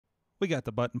we got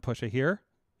the button pusher here,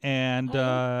 and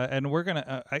we're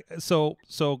gonna.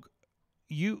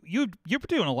 You're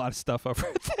doing a lot of stuff over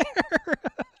there.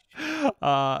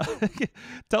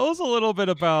 Tell us a little bit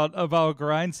about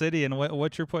Grind City and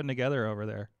what you're putting together over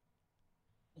there.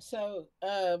 So,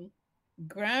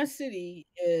 Grind City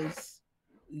is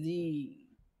the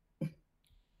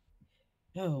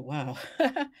oh wow.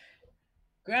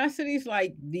 Ground City's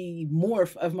like the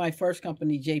morph of my first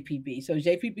company, JPB. So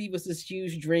JPB was this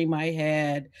huge dream I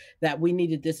had that we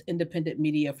needed this independent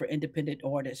media for independent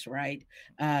artists, right?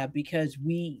 Because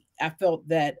I felt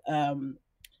that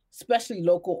especially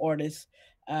local artists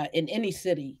in any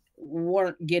city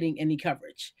weren't getting any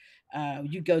coverage.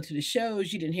 You go to the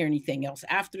shows, you didn't hear anything else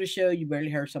after the show. You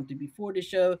barely heard something before the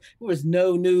show. There was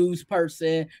no news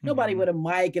person, nobody Mm-hmm. with a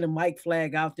mic and a mic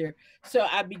flag out there. So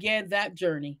I began that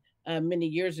journey many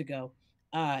years ago.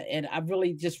 And I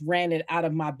really just ran it out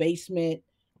of my basement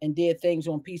and did things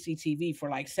on PCTV for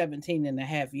like 17 and a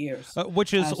half years.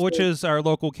 Which is our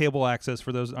local cable access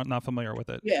for those not familiar with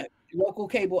it. Yeah, local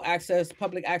cable access,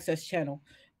 public access channel.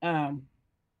 Um,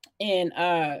 and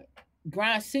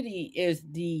Grind City is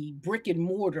the brick and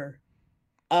mortar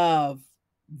of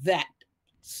that.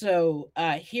 So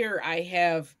here I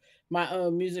have my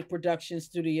own music production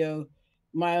studio,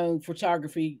 my own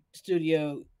photography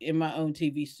studio, and my own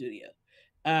TV studio,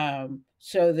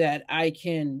 so that I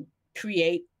can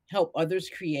help others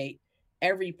create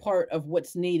every part of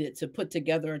what's needed to put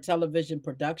together a television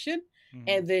production Mm-hmm.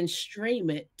 and then stream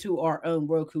it to our own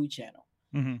Roku channel.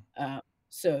 Mm-hmm. Uh,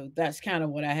 so that's kind of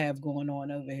what I have going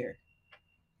on over here.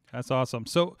 That's awesome.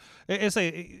 So, it's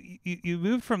you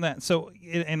moved from that. So,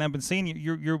 and I've been seeing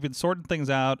you've been sorting things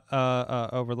out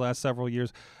over the last several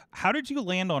years. How did you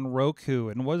land on Roku,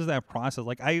 and what is that process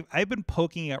like? I've been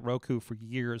poking at Roku for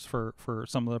years for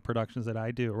some of the productions that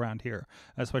I do around here,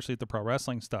 especially the pro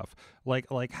wrestling stuff.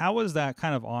 Like how was that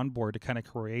kind of on board to kind of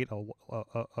create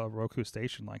a Roku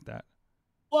station like that?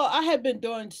 Well, I have been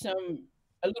doing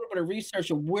a little bit of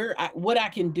research of what I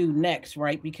can do next,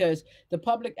 right? Because the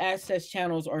public access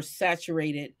channels are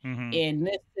saturated Mm-hmm. in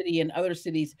this city and other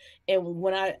cities. And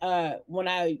when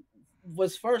I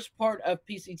was first part of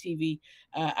PCTV,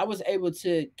 I was able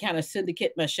to kind of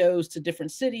syndicate my shows to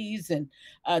different cities and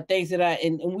things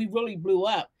and we really blew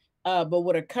up. But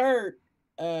what occurred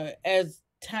as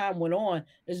time went on,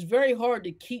 it's very hard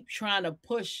to keep trying to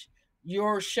push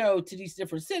your show to these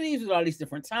different cities with all these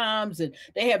different times, and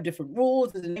they have different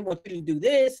rules and they want you to do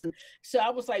this. And so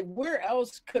I was like, where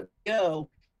else could I go?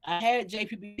 I had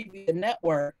JPB the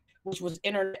network, which was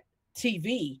internet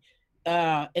TV,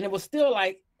 and it was still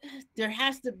like there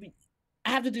has to be.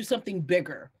 I have to do something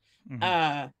bigger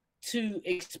Mm-hmm. to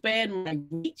expand my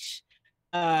reach,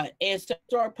 and so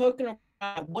start poking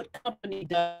around what company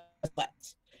does what.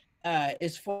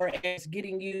 As far as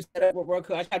getting you set up with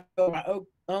Roku, I try to build my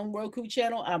own Roku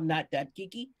channel. I'm not that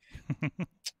geeky.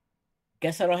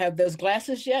 Guess I don't have those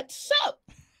glasses yet. So,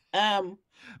 um,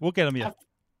 We'll get them. Yeah.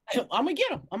 I'm gonna get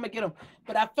them. I'm gonna get them.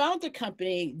 But I found a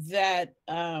company that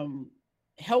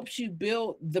helps you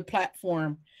build the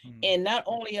platform, Mm-hmm. and not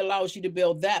only allows you to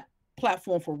build that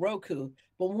platform for Roku,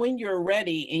 but when you're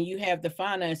ready and you have the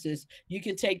finances, you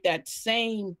can take that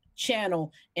same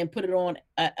channel and put it on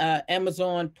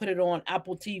Amazon, put it on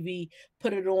Apple TV,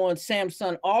 put it on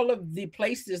Samsung, all of the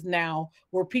places now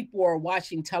where people are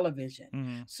watching television.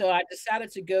 Mm-hmm. So I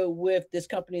decided to go with this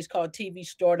company. It's called TV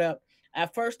Startup.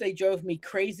 At first, they drove me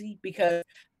crazy because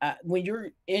when you're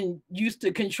used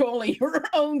to controlling your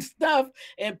own stuff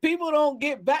and people don't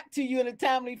get back to you in a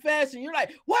timely fashion, you're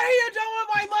like, "What are you doing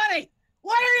with my money?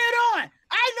 What are you doing?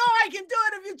 I know I can do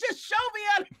it if you just show me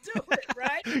how to do it,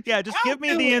 right? Yeah, just I'll give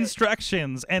me do the it."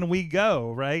 instructions and we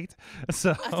go, right?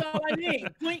 So That's all I need.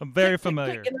 Click, I'm very click, click,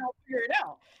 familiar. click, and I'll figure it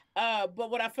out.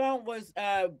 But what I found was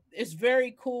it's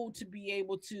very cool to be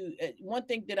able to. One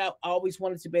thing that I always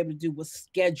wanted to be able to do was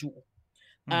schedule.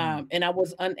 Mm-hmm. And I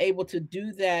was unable to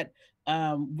do that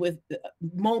with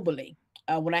mobily.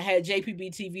 When I had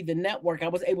JPB TV, the network, I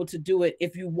was able to do it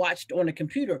if you watched on a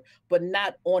computer, but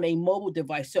not on a mobile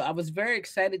device. So I was very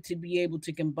excited to be able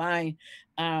to combine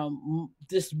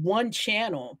this one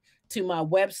channel to my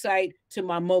website, to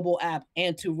my mobile app,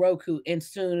 and to Roku. And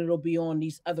soon it'll be on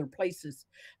these other places.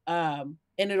 And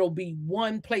it'll be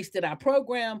one place that I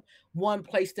program, one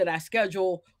place that I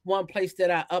schedule, one place that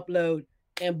I upload,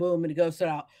 and boom, and it goes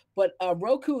out. But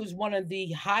Roku is one of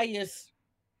the highest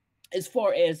as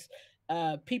far as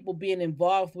people being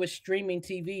involved with streaming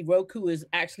TV. Roku is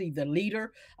actually the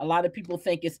leader. A lot of people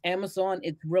think it's Amazon.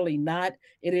 It's really not.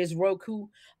 It is Roku,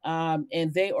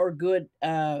 and they are good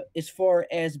as far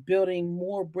as building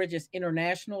more bridges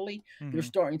internationally. They're Hmm.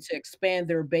 starting to expand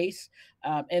their base,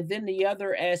 and then the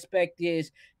other aspect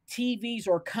is TVs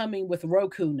are coming with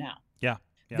Roku now. Yeah.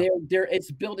 Yeah. There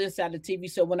it's built inside the TV.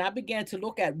 So when I began to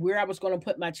look at where I was going to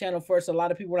put my channel first, a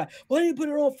lot of people were like, "Why do you put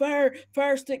it on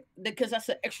Fire Stick?" Because that's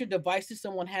an extra device that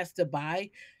someone has to buy,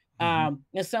 Hmm.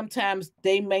 and sometimes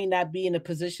they may not be in a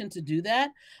position to do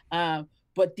that.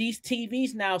 But these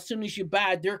TVs now, as soon as you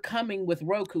buy, they're coming with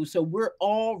Roku. So we're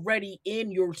already in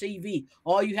your TV.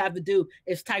 All you have to do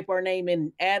is type our name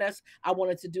and add us. I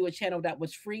wanted to do a channel that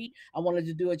was free. I wanted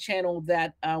to do a channel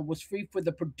that was free for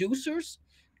the producers.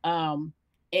 Um,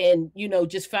 and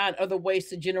just find other ways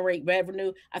to generate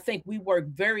revenue. I think we work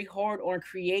very hard on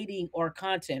creating our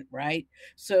content, right?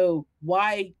 So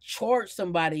why charge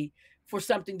somebody for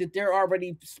something that they're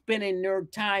already spending their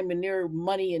time and their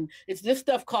money, and it's this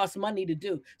stuff costs money to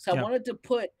do. So I Yeah. wanted to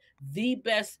put the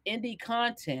best indie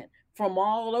content from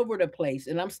all over the place,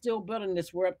 and I'm still building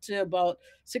this. We're up to about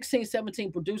 16,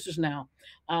 17 producers now,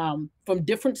 from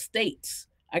different states.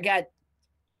 I got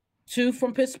two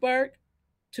from Pittsburgh,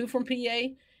 two from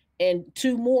PA, and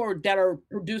two more that are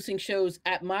producing shows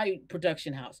at my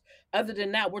production house. Other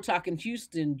than that, we're talking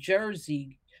Houston,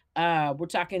 Jersey, we're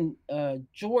talking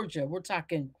Georgia, we're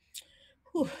talking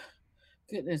whew,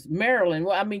 goodness, Maryland.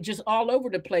 Well, I mean, just all over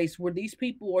the place where these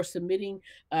people are submitting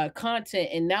content,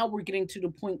 and now we're getting to the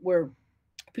point where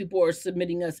people are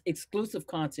submitting us exclusive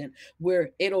content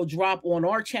where it'll drop on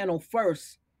our channel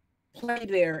first, play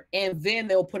there, and then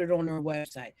they'll put it on their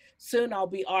website. Soon I'll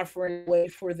be offering a way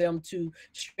for them to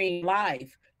stream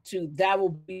live. To that will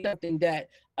be something that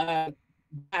I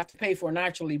have to pay for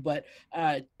naturally, but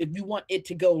if you want it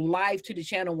to go live to the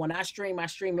channel, when I stream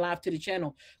live to the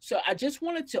channel. So I just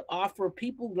wanted to offer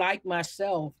people like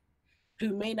myself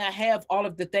who may not have all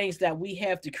of the things that we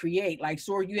have to create. Like,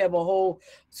 so you have a whole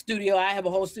studio, I have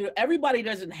a whole studio. Everybody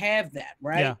doesn't have that, Yeah.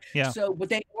 right? Yeah. So, but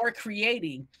they are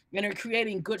creating and they're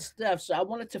creating good stuff. So I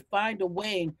wanted to find a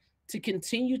way to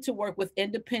continue to work with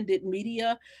independent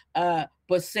media,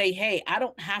 but say, hey, I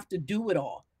don't have to do it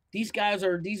all. These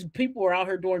people are out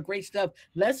here doing great stuff.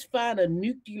 Let's find a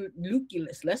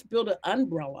nucleus. Let's build an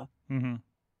umbrella, Hmm.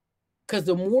 because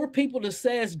the more people that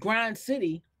says Grind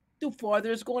City, the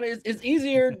farther it's going. It's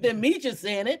easier than me just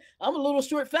saying it. I'm a little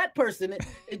short, fat person.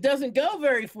 It doesn't go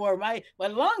very far. My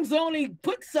lungs only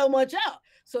put so much out.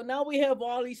 So now we have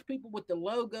all these people with the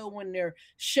logo on their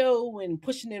show and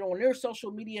pushing it on their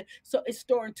social media. So it's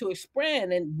starting to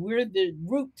expand, and we're the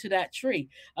root to that tree.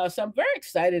 So I'm very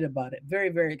excited about it. Very,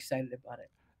 very excited about it.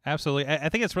 Absolutely. I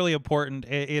think it's really important.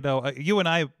 You and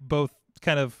I both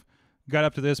kind of got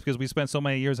up to this because we spent so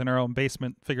many years in our own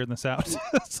basement figuring this out.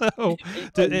 So,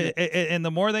 and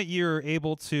the more that you're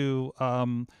able to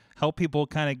help people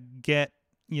kind of get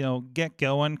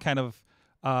going, kind of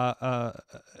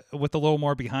with a little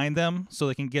more behind them, so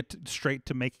they can get straight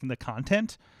to making the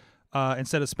content.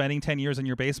 Instead of spending 10 years in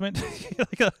your basement,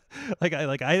 like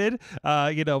I did,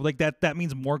 like that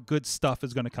means more good stuff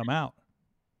is going to come out.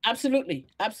 Absolutely,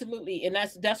 absolutely, and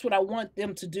that's what I want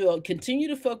them to do. Continue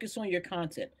to focus on your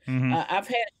content. Hmm. I've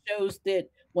had shows that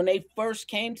when they first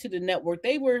came to the network,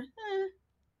 they were,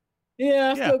 yeah,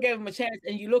 I Yeah. still gave them a chance.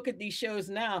 And you look at these shows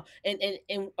now, and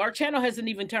our channel hasn't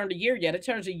even turned a year yet. It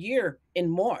turns a year in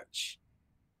March,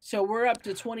 so we're up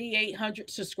to 2,800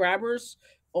 subscribers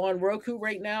on Roku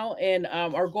right now, and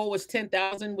our goal was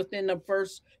 10,000 within the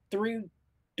first three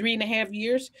and a half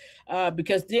years,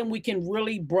 because then we can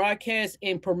really broadcast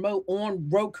and promote on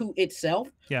Roku itself.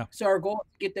 Yeah. So our goal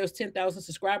is to get those 10,000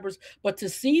 subscribers, but to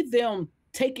see them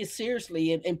take it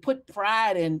seriously and put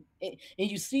pride in, and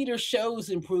you see their shows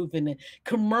improving and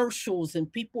commercials,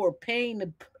 and people are paying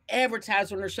to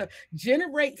advertise on their show,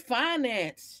 generate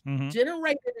finance, Hmm.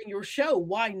 generate it in your show.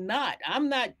 Why not? I'm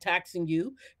not taxing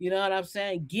you. You know what I'm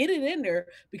saying? Get it in there,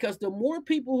 because the more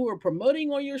people who are promoting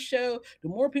on your show, the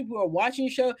more people who are watching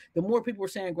your show, the more people are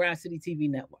saying Grind City TV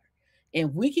Network.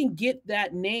 And we can get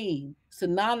that name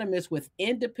synonymous with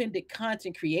independent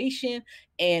content creation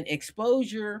and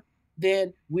exposure,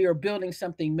 then we are building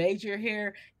something major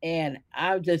here. And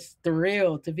I'm just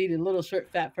thrilled to be the little short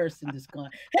fat person that's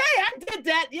going, hey, I did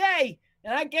that, yay!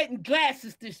 And I'm getting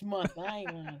glasses this month.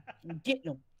 I'm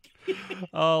getting them.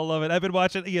 Oh, love it. I've been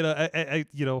watching, I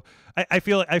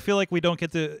feel like we don't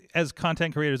get to, as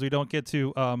content creators, we don't get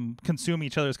to consume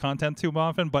each other's content too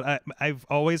often, but I've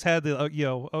always had the,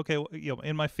 okay,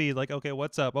 in my feed, like, okay,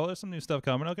 what's up? Oh, there's some new stuff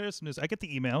coming. Okay, there's some news. I get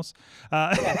the emails,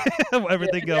 Yeah.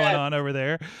 everything going Yes. on over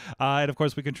there. And of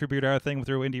course we contribute our thing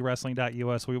through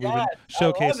indiewrestling.us. We've been Yes. I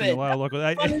love showcasing a it. lot of That's local,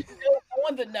 the funniest show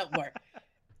on the network.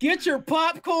 Get your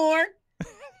popcorn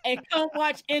and come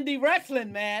watch indie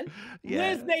wrestling, man. yeah.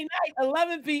 Wednesday night,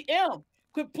 11 p.m.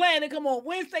 Quit playing and come on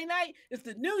Wednesday night. It's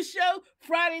the new show.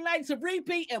 Friday night's a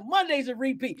repeat, and Monday's a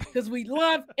repeat because we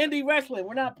love indie wrestling.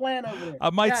 We're not playing over there.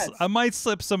 I might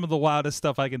slip some of the wildest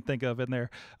stuff I can think of in there.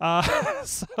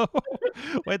 So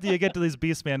wait till you get to these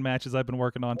Beastman matches I've been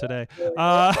working on today.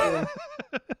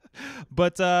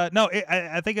 But no,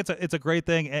 I think it's a great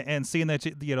thing, and seeing that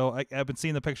I've been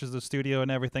seeing the pictures of the studio and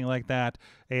everything like that,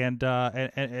 and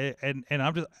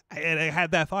I'm just, and I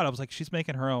had that thought. I was like, she's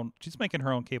making her own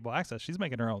cable access. She's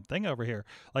making her own thing over here,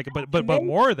 like, but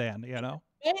more than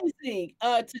amazing.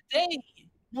 Today,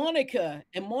 Monica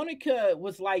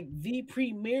was like the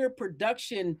premier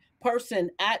production person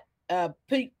at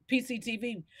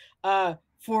PCTV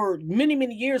for many,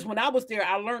 many years. When I was there,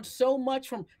 I learned so much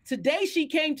from. Today she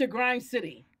came to Grind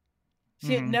City.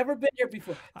 She had never been here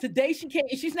before. Today she came,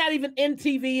 she's not even in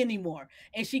TV anymore.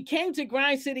 And she came to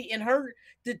Grind City, and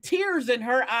the tears in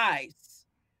her eyes,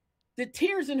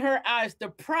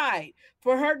 the pride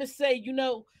for her to say,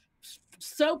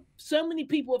 so many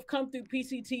people have come through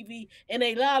PCTV and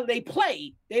they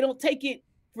play. They don't take it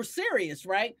for serious,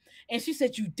 right? And she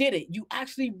said, you did it. You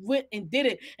actually went and did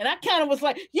it. And I kind of was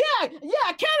like, yeah, I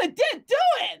kind of did do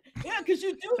it. Yeah, because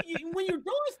when you're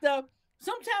doing stuff,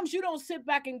 sometimes you don't sit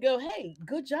back and go, hey,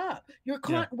 good job.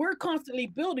 We're constantly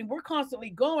building. We're constantly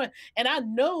going. And I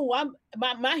know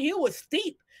my hill is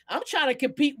steep. I'm trying to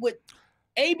compete with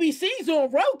ABC's on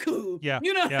Roku.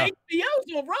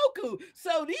 HBO's on Roku.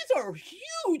 So these are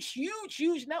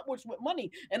huge networks with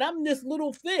money. And I'm this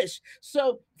little fish.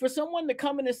 So for someone to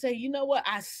come in and say, you know what,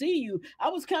 I see you. I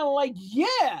was kind of like,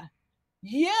 yeah,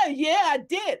 I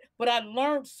did. But I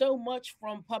learned so much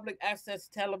from public access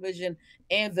television,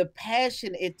 and the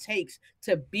passion it takes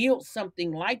to build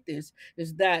something like this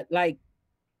is that, like,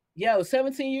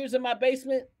 17 years in my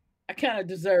basement, I kind of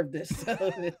deserve this. So I thought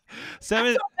that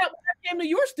when I came to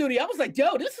your studio, I was like,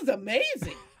 yo, this is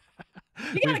amazing.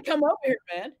 You gotta come over here,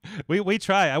 man. We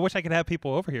try. I wish I could have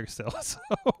people over here still. So,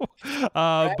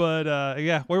 right? But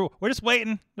yeah, we're just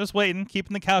waiting,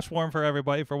 keeping the couch warm for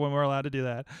everybody for when we're allowed to do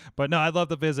that. But no, I'd love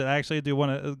to visit. I actually do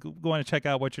want to check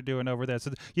out what you're doing over there.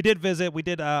 So you did visit. We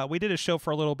did a show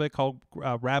for a little bit called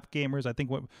Rap Gamers. I think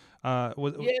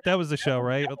that was the show,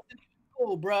 right?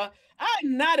 Cool, bro.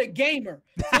 I'm not a gamer.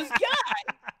 This guy,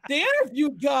 the interview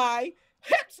guy,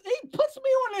 he puts me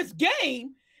on this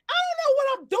game. I don't know what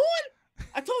I'm doing.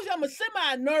 I told you I'm a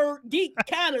semi-nerd, geek,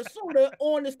 kind of, sort of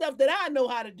on the stuff that I know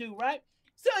how to do, right?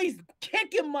 So he's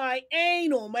kicking my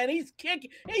anal, man. He's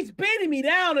beating me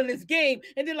down in this game.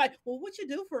 And they're like, well, what you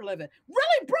do for a living?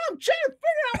 Really, bro? I'm trying to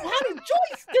figure out how the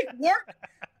joystick work.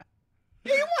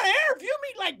 You want to interview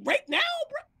me like right now,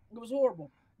 bro? It was horrible.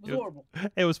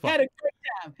 It was fun. Had a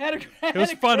great time. It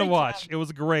was fun to watch. It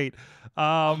was great.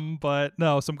 But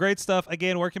no, some great stuff.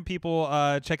 Again, where can people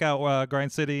check out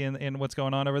Grind City and what's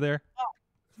going on over there?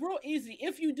 Real easy.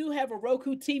 If you do have a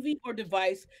Roku TV or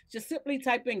device, just simply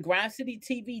type in Grind City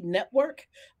TV Network,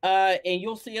 and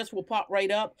you'll see us. Will pop right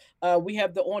up. We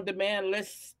have the on-demand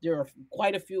lists. There are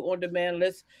quite a few on-demand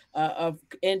lists of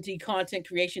NT content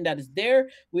creation that is there.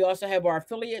 We also have our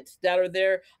affiliates that are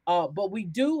there, but we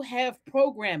do have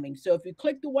programming. So if you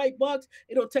click the white box,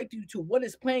 it'll take you to what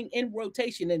is playing in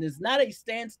rotation, and it's not a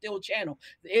standstill channel.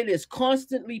 It is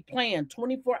constantly playing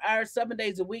 24 hours, 7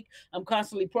 days a week. I'm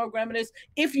constantly programming this.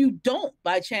 If you don't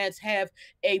by chance have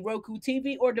a Roku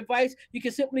TV or device, you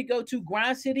can simply go to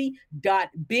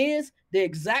grindcity.biz. The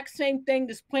exact same thing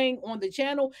that's playing on the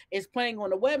channel is playing on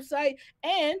the website.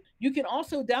 And you can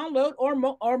also download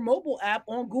our mobile app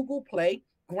on Google Play,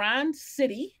 Grind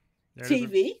City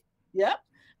TV. Yep.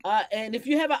 And if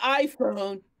you have an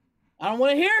iPhone, I don't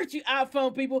want to hear it, you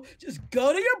iPhone people. Just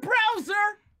go to your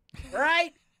browser,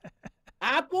 right?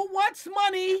 Apple wants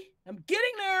money. I'm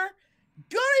getting there.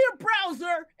 Go to your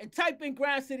browser and type in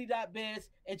grindcity.biz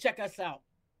and check us out.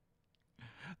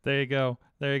 There you go.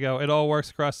 It all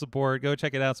works across the board. Go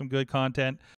check it out. Some good content.